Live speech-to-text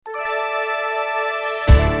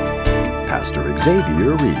Pastor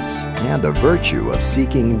Xavier Reese and the virtue of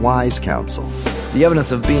seeking wise counsel. The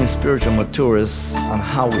evidence of being spiritual mature is on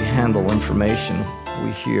how we handle information we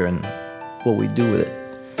hear and what we do with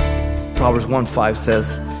it. Proverbs 1:5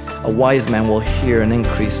 says, "A wise man will hear and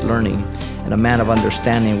increase learning, and a man of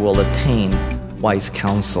understanding will attain wise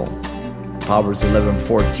counsel." Proverbs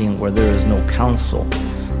 11:14, "Where there is no counsel,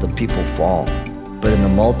 the people fall, but in the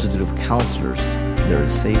multitude of counselors there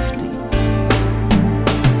is safety."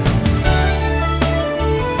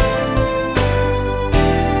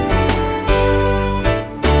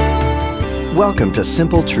 Welcome to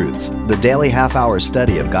Simple Truths, the daily half-hour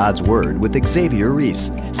study of God's Word with Xavier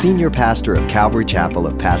Reese, Senior Pastor of Calvary Chapel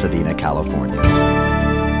of Pasadena, California.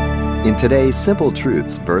 In today's Simple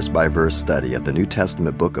Truths verse-by-verse study of the New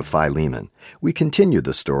Testament book of Philemon, we continue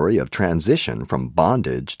the story of transition from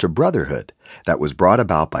bondage to brotherhood that was brought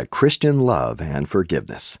about by Christian love and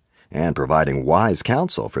forgiveness, and providing wise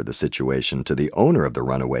counsel for the situation to the owner of the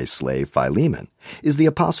runaway slave Philemon is the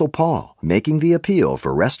Apostle Paul, making the appeal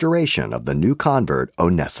for restoration of the new convert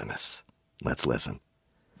Onesimus. Let's listen.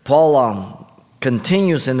 Paul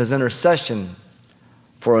continues in his intercession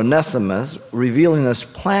for Onesimus, revealing his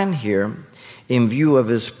plan here in view of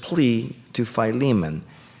his plea to Philemon.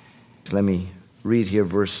 Let me read here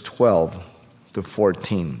verse 12 to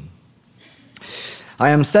 14. "I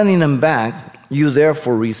am sending him back. You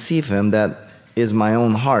therefore receive him, that is my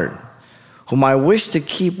own heart, whom I wish to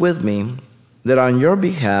keep with me, that on your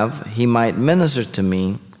behalf he might minister to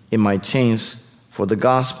me in my chains for the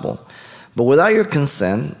gospel. But without your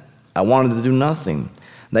consent, I wanted to do nothing,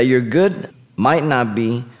 that your good might not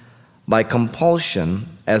be by compulsion,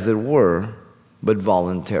 as it were, but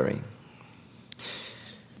voluntary."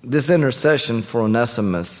 This intercession for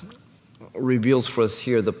Onesimus reveals for us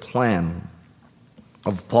here the plan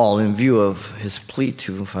of Paul in view of his plea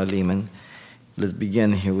to Philemon. Let's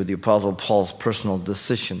begin here with the Apostle Paul's personal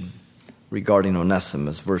decision regarding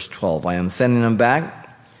Onesimus. Verse 12, "I am sending him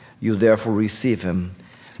back. You therefore receive him.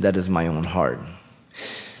 That is my own heart."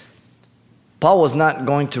 Paul was not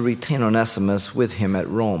going to retain Onesimus with him at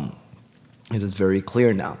Rome. It is very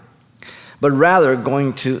clear now. But rather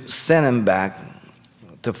going to send him back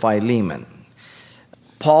to Philemon.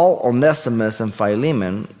 Paul, Onesimus, and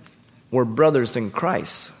Philemon were brothers in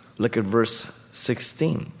Christ. Look at verse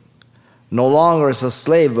 16. "No longer as a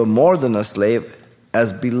slave, but more than a slave,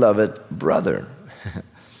 as beloved brother."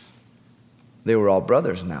 They were all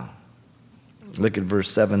brothers now. Look at verse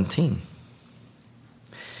 17.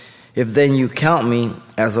 "If then you count me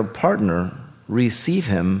as a partner, receive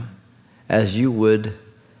him as you would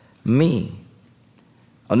me."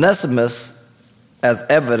 Onesimus, as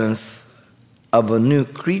evidence of a new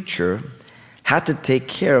creature, had to take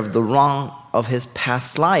care of the wrong of his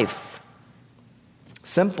past life.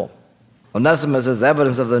 Simple. Onesimus, as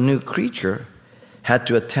evidence of the new creature, had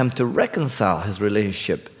to attempt to reconcile his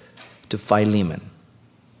relationship to Philemon.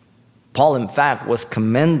 Paul, in fact, was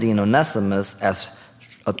commending Onesimus as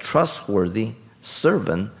a trustworthy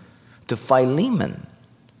servant to Philemon.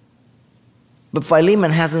 But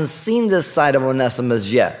Philemon hasn't seen this side of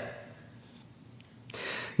Onesimus yet.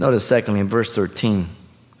 Notice, secondly, in verse 13,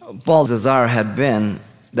 Paul's desire had been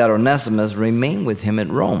that Onesimus remain with him at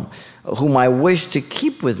Rome, whom I wish to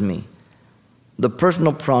keep with me. The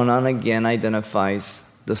personal pronoun again identifies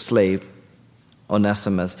the slave,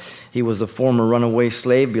 Onesimus. He was a former runaway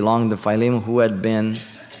slave belonging to Philemon who had been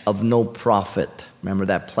of no profit. Remember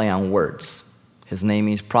that play on words. His name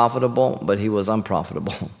means profitable, but he was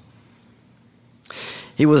unprofitable.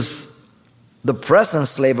 He was the present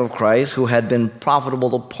slave of Christ who had been profitable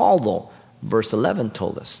to Paul, though. Verse 11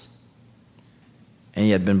 told us. And he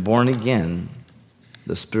had been born again,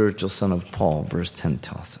 the spiritual son of Paul. Verse 10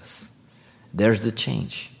 tells us. There's the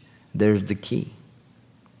change. There's the key.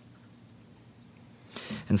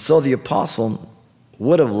 And so the apostle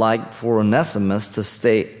would have liked for Onesimus to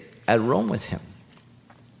stay at Rome with him.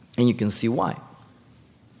 And you can see why.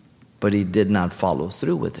 But he did not follow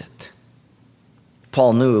through with it.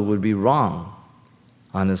 Paul knew it would be wrong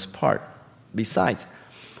on his part. Besides,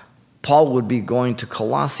 Paul would be going to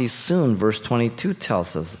Colossae soon, verse 22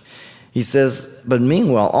 tells us. He says, "But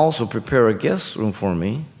meanwhile also prepare a guest room for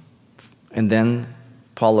me." And then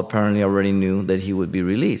Paul apparently already knew that he would be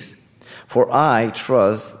released. "For I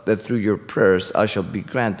trust that through your prayers I shall be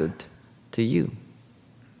granted to you."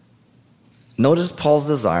 Notice Paul's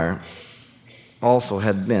desire also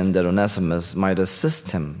had been that Onesimus might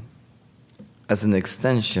assist him as an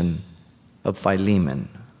extension of Philemon,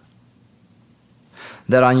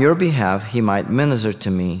 that on your behalf he might minister to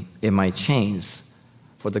me in my chains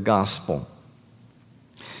for the gospel.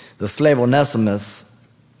 The slave Onesimus,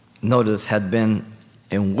 notice, had been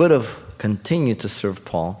and would have continued to serve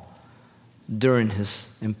Paul during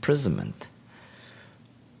his imprisonment.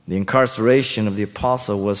 The incarceration of the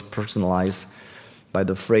apostle was personalized by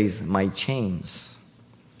the phrase, my chains.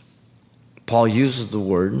 Paul uses the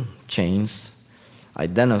word chains,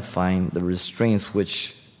 identifying the restraints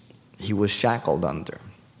which he was shackled under.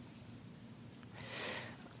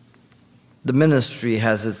 The ministry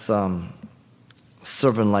has its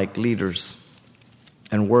servant-like leaders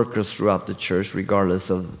and workers throughout the church,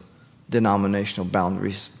 regardless of denominational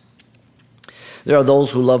boundaries. There are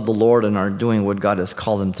those who love the Lord and are doing what God has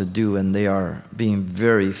called them to do, and they are being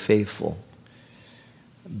very faithful,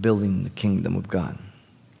 building the kingdom of God.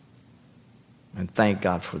 And thank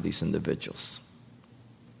God for these individuals.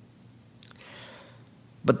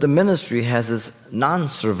 But the ministry has its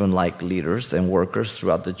non-servant-like leaders and workers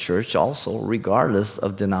throughout the church also, regardless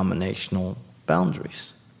of denominational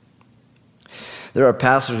boundaries. There are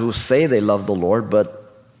pastors who say they love the Lord, but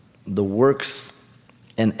the works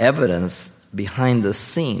and evidence behind the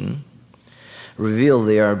scene reveal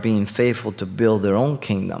they are being faithful to build their own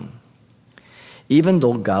kingdom, even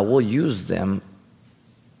though God will use them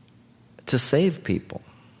to save people.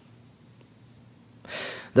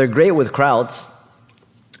 They're great with crowds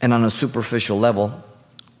and on a superficial level,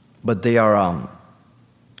 but they are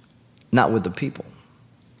not with the people.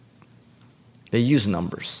 They use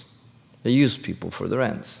numbers. They use people for their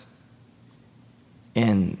ends.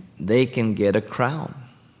 And they can get a crowd.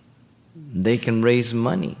 They can raise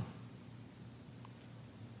money.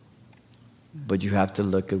 But you have to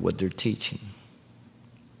look at what they're teaching.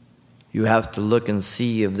 You have to look and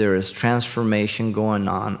see if there is transformation going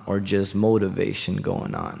on or just motivation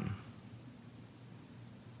going on.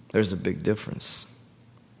 There's a big difference.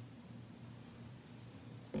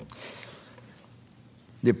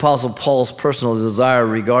 The Apostle Paul's personal desire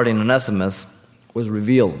regarding Onesimus was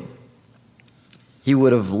revealed. He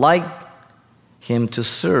would have liked him to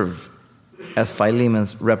serve as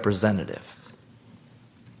Philemon's representative.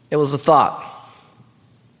 It was a thought.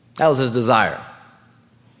 That was his desire.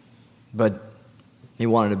 But he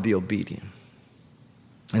wanted to be obedient.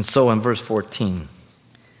 And so in verse 14,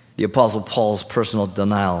 the Apostle Paul's personal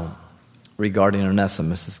denial regarding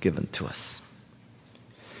Onesimus is given to us.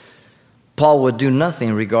 Paul would do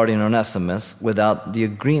nothing regarding Onesimus without the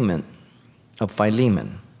agreement of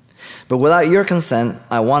Philemon. But without your consent,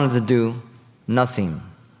 I wanted to do nothing.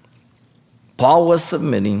 Paul was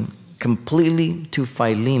submitting completely to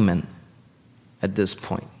Philemon at this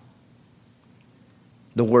point.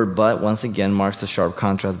 The word but, once again, marks the sharp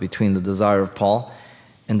contrast between the desire of Paul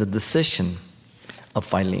and the decision of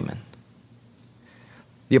Philemon.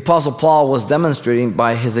 The Apostle Paul was demonstrating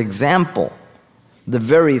by his example the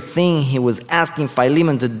very thing he was asking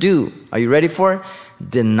Philemon to do. Are you ready for it?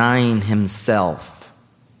 Denying himself.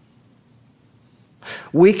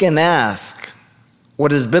 We can ask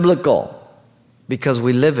what is biblical because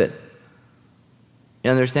we live it.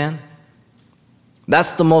 You understand?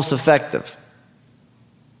 That's the most effective.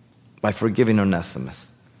 By forgiving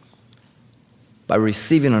Onesimus. By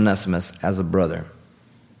receiving Onesimus as a brother.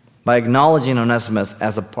 By acknowledging Onesimus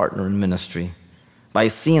as a partner in ministry. By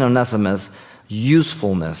seeing Onesimus'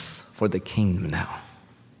 usefulness for the kingdom now.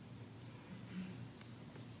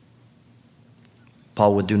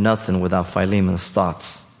 Paul would do nothing without Philemon's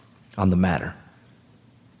thoughts on the matter.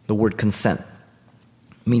 The word consent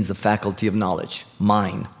means the faculty of knowledge,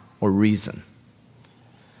 mind, or reason.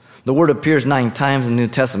 The word appears 9 times in the New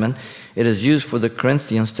Testament. It is used for the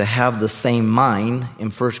Corinthians to have the same mind in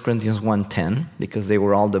 1 Corinthians 1:10 because they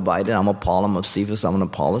were all divided. I'm of Paul, I'm of Cephas, I'm of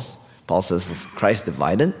Apollos. Paul says, is Christ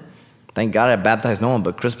divided? Thank God I baptized no one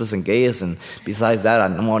but Crispus and Gaius, and besides that, I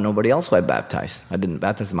don't want nobody else who I baptized. I didn't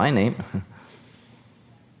baptize in my name.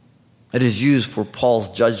 It is used for Paul's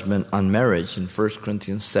judgment on marriage in 1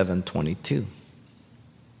 Corinthians 7:22.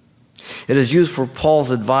 It is used for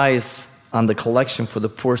Paul's advice on the collection for the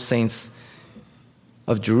poor saints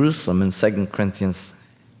of Jerusalem in 2 Corinthians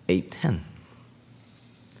 8:10.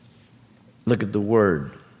 Look at the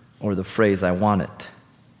word or the phrase, I want it.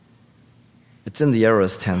 It's in the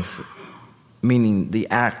aorist tense, meaning the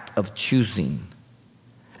act of choosing,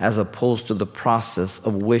 as opposed to the process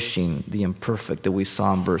of wishing the imperfect that we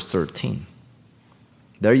saw in verse 13.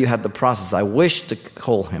 There you had the process. I wish to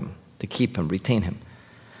hold him, to keep him, retain him.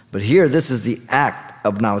 But here, this is the act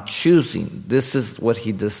of now choosing. This is what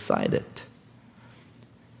he decided.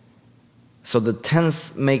 So the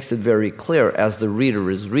tense makes it very clear as the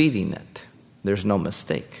reader is reading it. There's no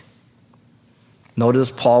mistake.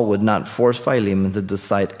 Notice Paul would not force Philemon to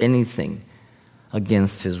decide anything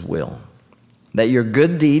against his will. That your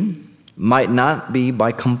good deed might not be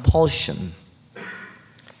by compulsion,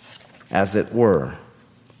 as it were.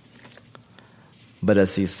 But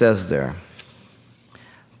as he says there,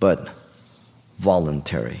 but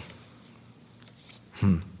voluntary.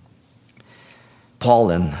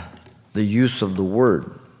 Paul, in the use of the word,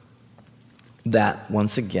 that,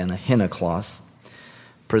 once again, a hina clause,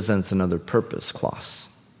 presents another purpose clause.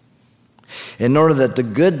 In order that the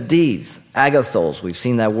good deeds, agathos, we've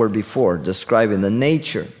seen that word before, describing the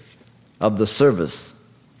nature of the service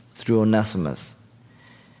through Onesimus,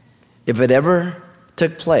 if it ever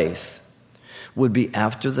took place, would be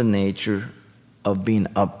after the nature of being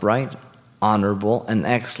upright, honorable, and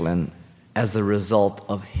excellent as a result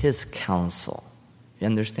of his counsel. You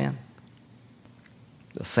understand?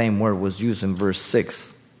 The same word was used in verse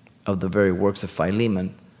 6 of the very works of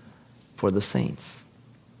Philemon for the saints.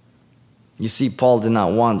 You see, Paul did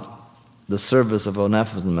not want the service of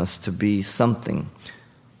Onesimus to be something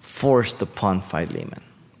forced upon Philemon.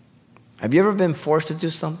 Have you ever been forced to do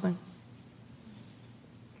something?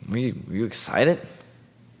 Were you excited?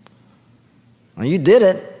 Well, you did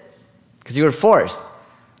it because you were forced.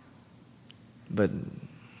 But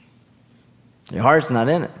your heart's not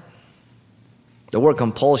in it. The word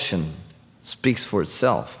compulsion speaks for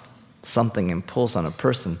itself. Something imposed on a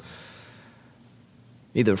person,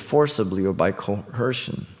 either forcibly or by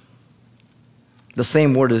coercion. The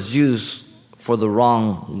same word is used for the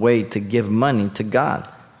wrong way to give money to God,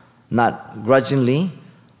 not grudgingly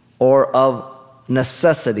or of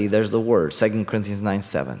necessity. There's the word, 2 Corinthians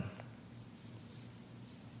 9:7.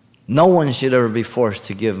 No one should ever be forced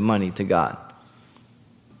to give money to God.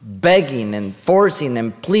 Begging and forcing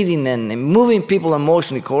and pleading and moving people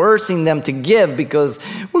emotionally, coercing them to give because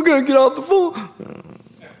we're going to get off the phone.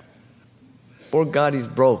 Poor God, he's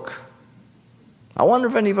broke. I wonder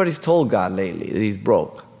if anybody's told God lately that he's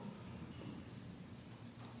broke.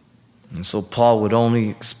 And so Paul would only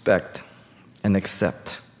expect and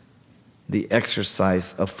accept the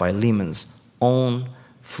exercise of Philemon's own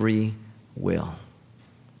free will,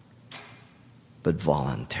 but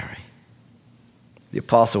voluntary. The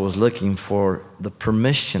apostle was looking for the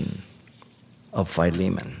permission of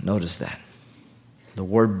Philemon. Notice that. The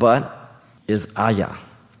word but is aya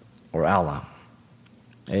or Allah.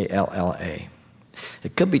 A-L-L-A.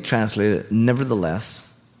 It could be translated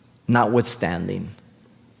nevertheless, notwithstanding,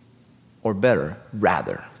 or better,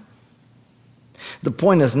 rather. The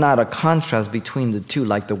point is not a contrast between the two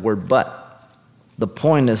like the word but. The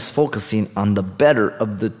point is focusing on the better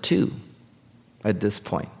of the two at this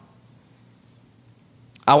point.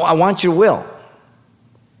 I want your will.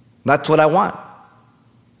 That's what I want.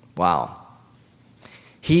 Wow.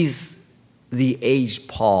 He's the aged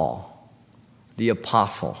Paul, the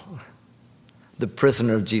apostle, the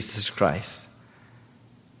prisoner of Jesus Christ.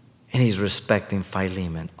 And he's respecting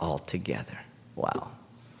Philemon altogether. Wow.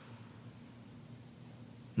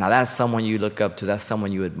 Now that's someone you look up to. That's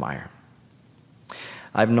someone you admire.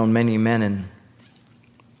 I've known many men in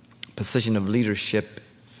position of leadership,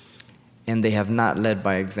 and they have not led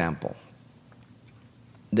by example.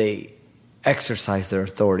 They exercise their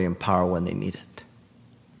authority and power when they need it,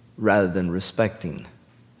 rather than respecting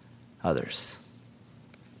others.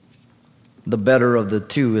 The better of the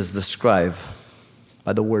two is described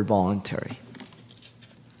by the word voluntary.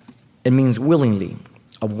 It means willingly,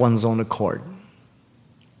 of one's own accord.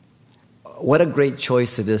 What a great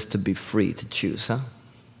choice it is to be free to choose, huh?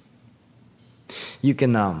 You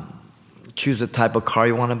can choose the type of car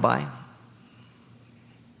you want to buy.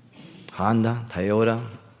 Honda, Toyota,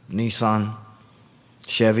 Nissan,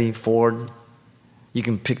 Chevy, Ford. You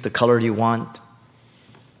can pick the color you want.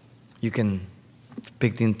 You can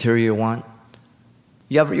pick the interior you want.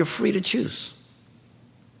 You're free to choose.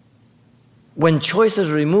 When choice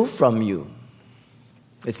is removed from you,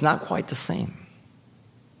 it's not quite the same.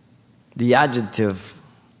 The adjective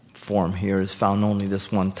form here is found only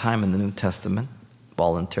this one time in the New Testament,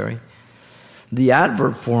 voluntary. The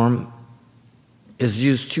adverb form is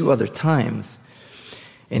used 2 other times.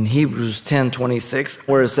 In Hebrews 10:26,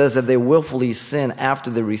 where it says that they willfully sin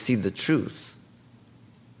after they receive the truth.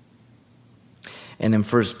 And in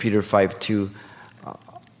 1 Peter 5:2,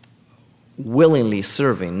 willingly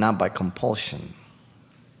serving, not by compulsion,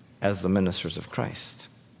 as the ministers of Christ.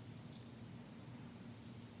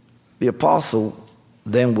 The apostle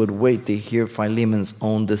then would wait to hear Philemon's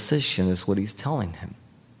own decision, is what he's telling him.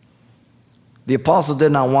 The apostle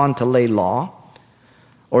did not want to lay law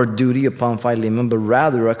or duty upon Philemon, but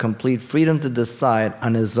rather a complete freedom to decide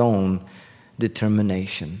on his own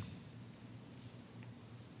determination.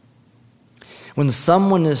 When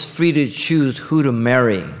someone is free to choose who to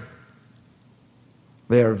marry,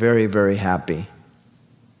 they are very, very happy.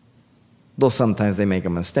 Though sometimes they make a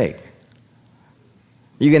mistake.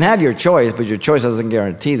 You can have your choice, but your choice doesn't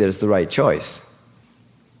guarantee that it's the right choice.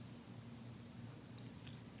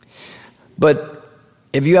 But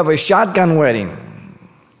if you have a shotgun wedding,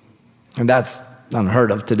 and that's unheard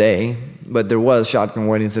of today, but there was shotgun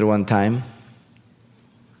weddings at one time,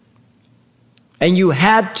 and you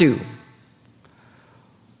had to,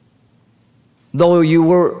 though you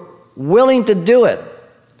were willing to do it,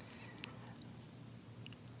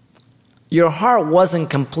 your heart wasn't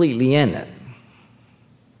completely in it.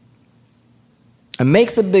 It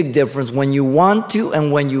makes a big difference when you want to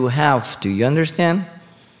and when you have to. You understand?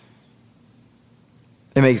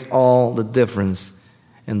 It makes all the difference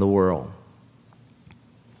in the world.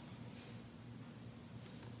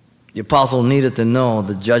 The apostle needed to know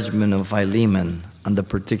the judgment of Philemon on the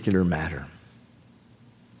particular matter.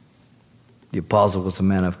 The apostle was a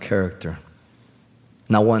man of character,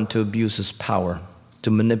 not one to abuse his power,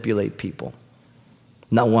 to manipulate people,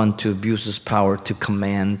 not one to abuse his power to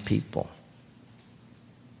command people.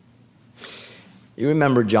 You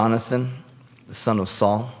remember Jonathan, the son of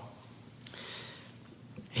Saul?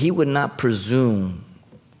 He would not presume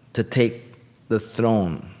to take the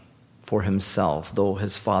throne for himself, though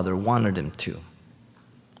his father wanted him to.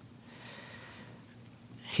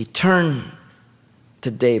 He turned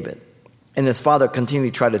to David, and his father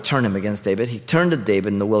continually tried to turn him against David. He turned to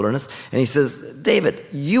David in the wilderness, and he says, David,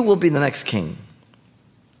 you will be the next king,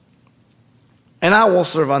 and I will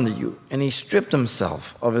serve under you. And he stripped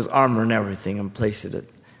himself of his armor and everything and placed it at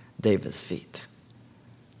David's feet.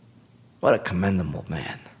 What a commendable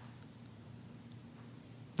man.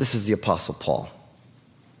 This is the Apostle Paul,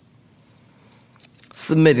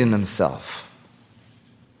 submitting himself.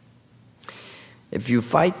 If you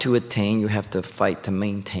fight to attain, you have to fight to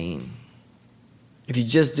maintain. If you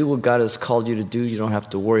just do what God has called you to do, you don't have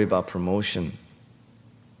to worry about promotion.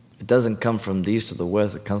 It doesn't come from the east or the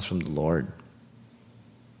west, it comes from the Lord.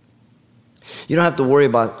 You don't have to worry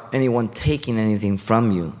about anyone taking anything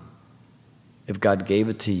from you if God gave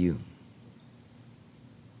it to you.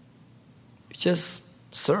 You just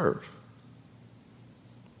serve.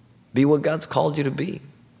 Be what God's called you to be.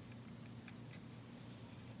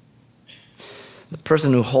 The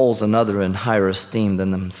person who holds another in higher esteem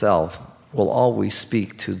than themselves will always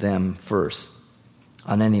speak to them first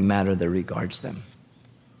on any matter that regards them.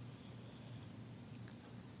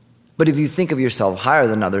 But if you think of yourself higher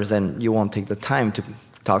than others, then you won't take the time to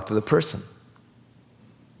talk to the person.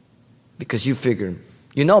 Because you figure,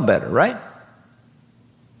 you know better, right? I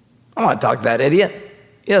don't want to talk to that idiot.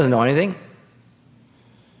 He doesn't know anything.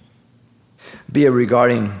 Be it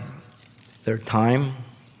regarding their time,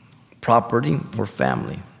 property, or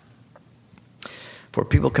family. For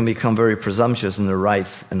people can become very presumptuous in their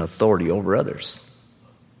rights and authority over others.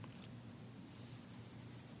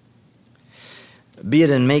 Be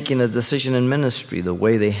it in making a decision in ministry, the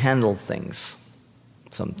way they handle things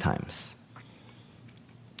sometimes.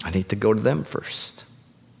 I need to go to them first.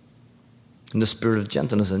 In the spirit of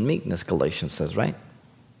gentleness and meekness, Galatians says, right?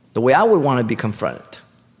 The way I would want to be confronted.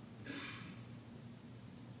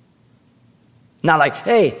 Not like,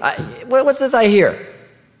 hey, what's this I hear?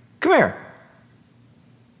 Come here.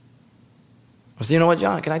 I said, you know what,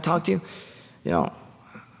 John, can I talk to you? You know,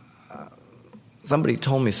 somebody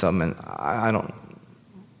told me something, and I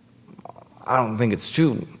don't think it's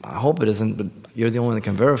true. I hope it isn't, but you're the only one that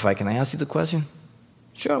can verify. Can I ask you the question?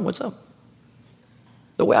 Sure, what's up?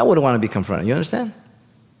 The way I would want to be confronted, you understand?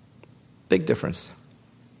 Big difference.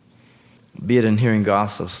 Be it in hearing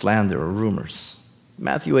gossip, slander, or rumors.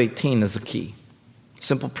 Matthew 18 is the key.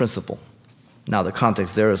 Simple principle. Now the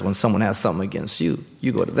context there is when someone has something against you,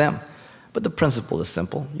 you go to them. But the principle is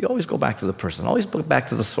simple. You always go back to the person. Always go back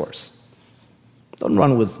to the source. Don't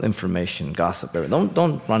run with information, gossip.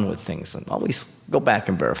 Don't run with things. And always go back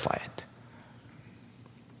and verify it.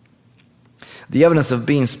 The evidence of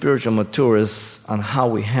being spiritual mature is on how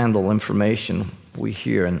we handle information we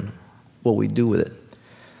hear and what we do with it.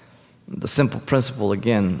 The simple principle,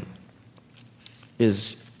 again,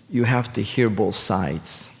 is you have to hear both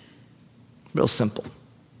sides. Real simple.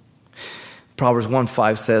 Proverbs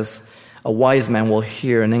 1:5 says, a wise man will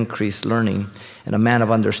hear and increase learning, and a man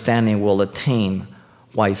of understanding will attain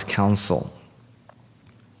wise counsel.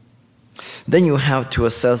 Then you have to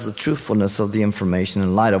assess the truthfulness of the information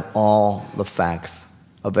in light of all the facts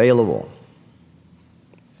available.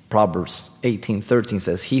 Proverbs 18:13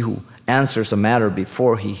 says, he who answers a matter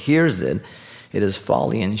before he hears it, it is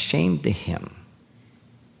folly and shame to him.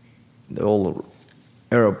 The old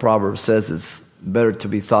Arab proverb says it's better to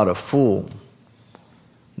be thought a fool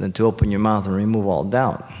than to open your mouth and remove all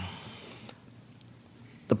doubt.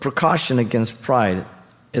 The precaution against pride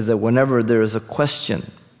is that whenever there is a question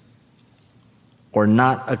or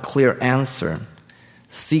not a clear answer,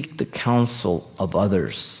 seek the counsel of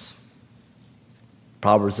others.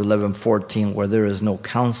 Proverbs 11:14, where there is no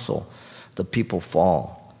counsel, the people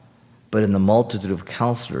fall. But in the multitude of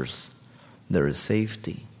counselors, there is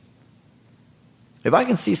safety. If I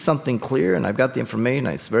can see something clear and I've got the information,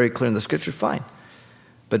 it's very clear in the scripture, fine.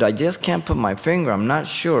 But I just can't put my finger, I'm not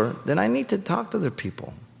sure, then I need to talk to other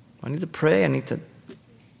people. I need to pray, I need to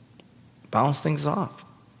bounce things off.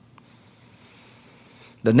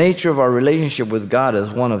 The nature of our relationship with God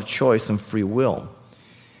is one of choice and free will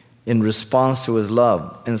in response to His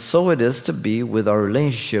love. And so it is to be with our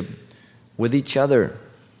relationship with each other.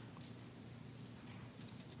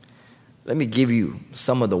 Let me give you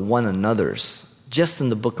some of the one another's just in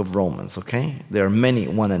the book of Romans, okay? There are many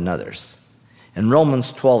one another's. In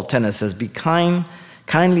Romans 12:10 it says, "Be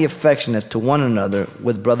kindly affectionate to one another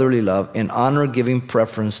with brotherly love, in honor giving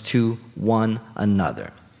preference to one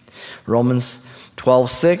another." Romans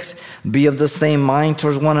 12:6, "Be of the same mind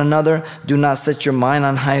towards one another. Do not set your mind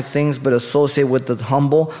on high things, but associate with the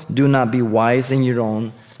humble. Do not be wise in your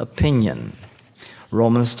own opinion."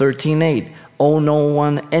 Romans 13:8, "Owe no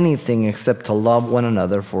one anything except to love one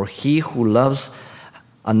another, for he who loves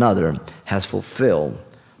another has fulfilled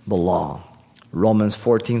the law." Romans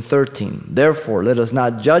 14:13, "Therefore let us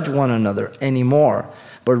not judge one another anymore,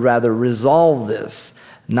 but rather resolve this,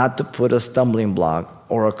 not to put a stumbling block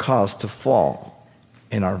or a cause to fall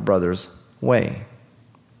in our brother's way."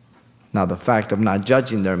 Now the fact of not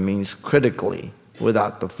judging there means critically,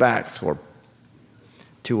 without the facts, or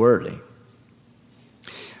too early.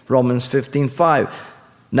 Romans 15:5,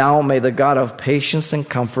 "Now may the God of patience and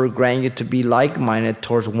comfort grant you to be like-minded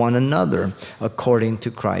towards one another, according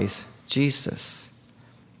to Christ Jesus."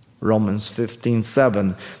 Romans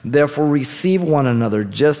 15:7, "Therefore receive one another,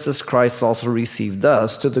 just as Christ also received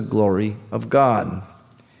us, to the glory of God."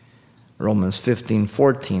 Romans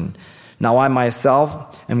 15:14, "Now I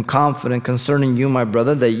myself am confident concerning you, my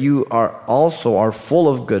brother, that you are full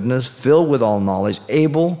of goodness, filled with all knowledge,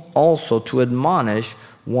 able also to admonish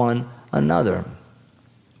one another."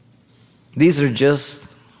 These are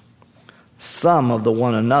just some of the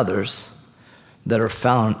one another's that are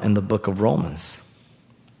found in the book of Romans.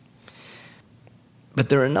 But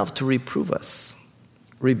they're enough to reprove us,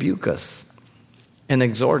 rebuke us, and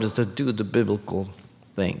exhort us to do the biblical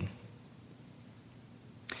thing.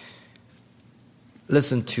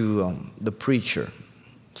 Listen to the preacher,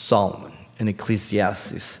 Solomon, in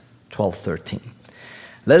Ecclesiastes 12:13.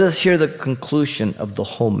 "Let us hear the conclusion of the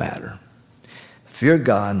whole matter. Fear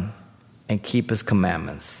God and keep His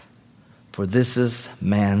commandments, for this is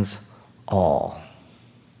man's all."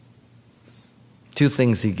 Two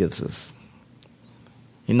things He gives us.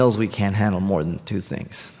 He knows we can't handle more than two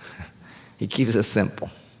things. He keeps it simple.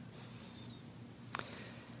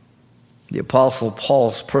 The Apostle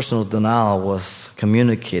Paul's personal denial was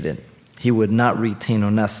communicated. He would not retain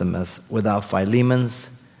Onesimus without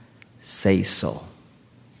Philemon's say-so.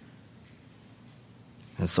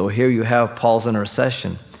 And so here you have Paul's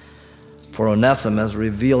intercession for Onesimus,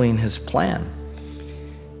 revealing his plan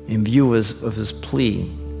in view of his plea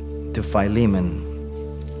to Philemon,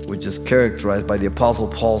 which is characterized by the Apostle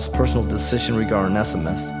Paul's personal decision regarding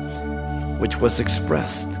Onesimus, which was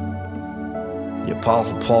expressed. The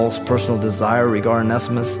Apostle Paul's personal desire regarding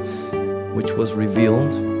Onesimus, which was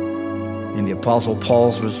revealed, and the Apostle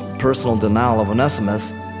Paul's personal denial of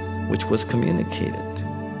Onesimus, which was communicated.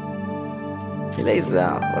 He lays it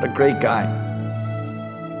out. What a great guy.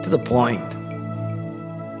 To the point.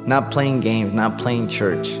 Not playing games, not playing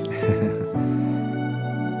church.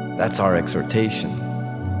 That's our exhortation.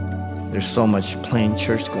 There's so much playing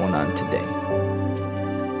church going on today.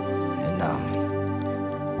 And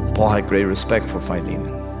Paul had great respect for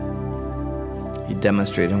Philemon. He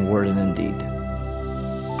demonstrated in word and in deed.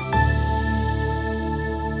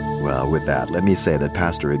 Well, with that, let me say that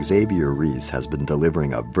Pastor Xavier Reese has been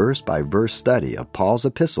delivering a verse-by-verse study of Paul's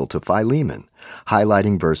epistle to Philemon,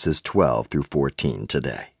 highlighting verses 12 through 14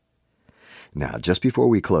 today. Now, just before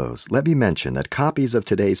we close, let me mention that copies of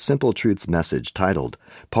today's Simple Truths message titled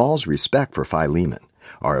Paul's Respect for Philemon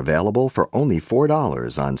are available for only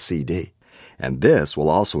 $4 on CD. And this will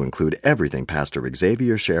also include everything Pastor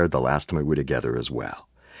Xavier shared the last time we were together as well.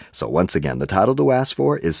 So once again, the title to ask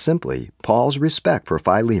for is simply Paul's Respect for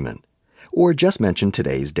Philemon, or just mention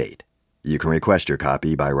today's date. You can request your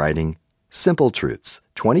copy by writing Simple Truths,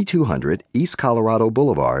 2200 East Colorado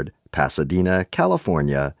Boulevard, Pasadena,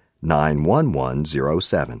 California,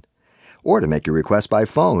 91107. Or to make your request by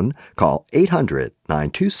phone, call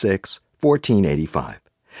 800-926-1485.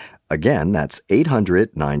 Again, that's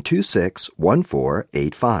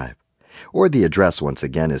 800-926-1485. Or the address once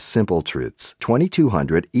again is Simple Truths,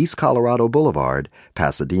 2200 East Colorado Boulevard,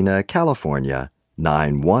 Pasadena, California,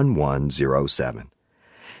 91107.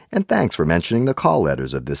 And thanks for mentioning the call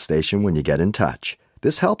letters of this station when you get in touch.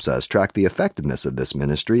 This helps us track the effectiveness of this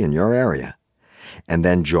ministry in your area. And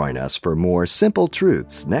then join us for more Simple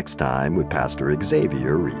Truths next time with Pastor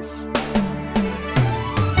Xavier Reese.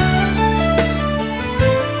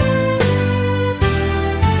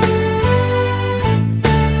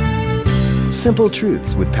 Simple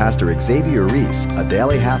Truths with Pastor Xavier Reese, a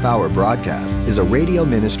daily half-hour broadcast, is a radio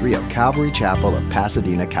ministry of Calvary Chapel of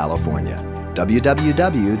Pasadena, California.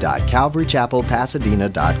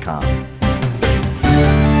 www.calvarychapelpasadena.com.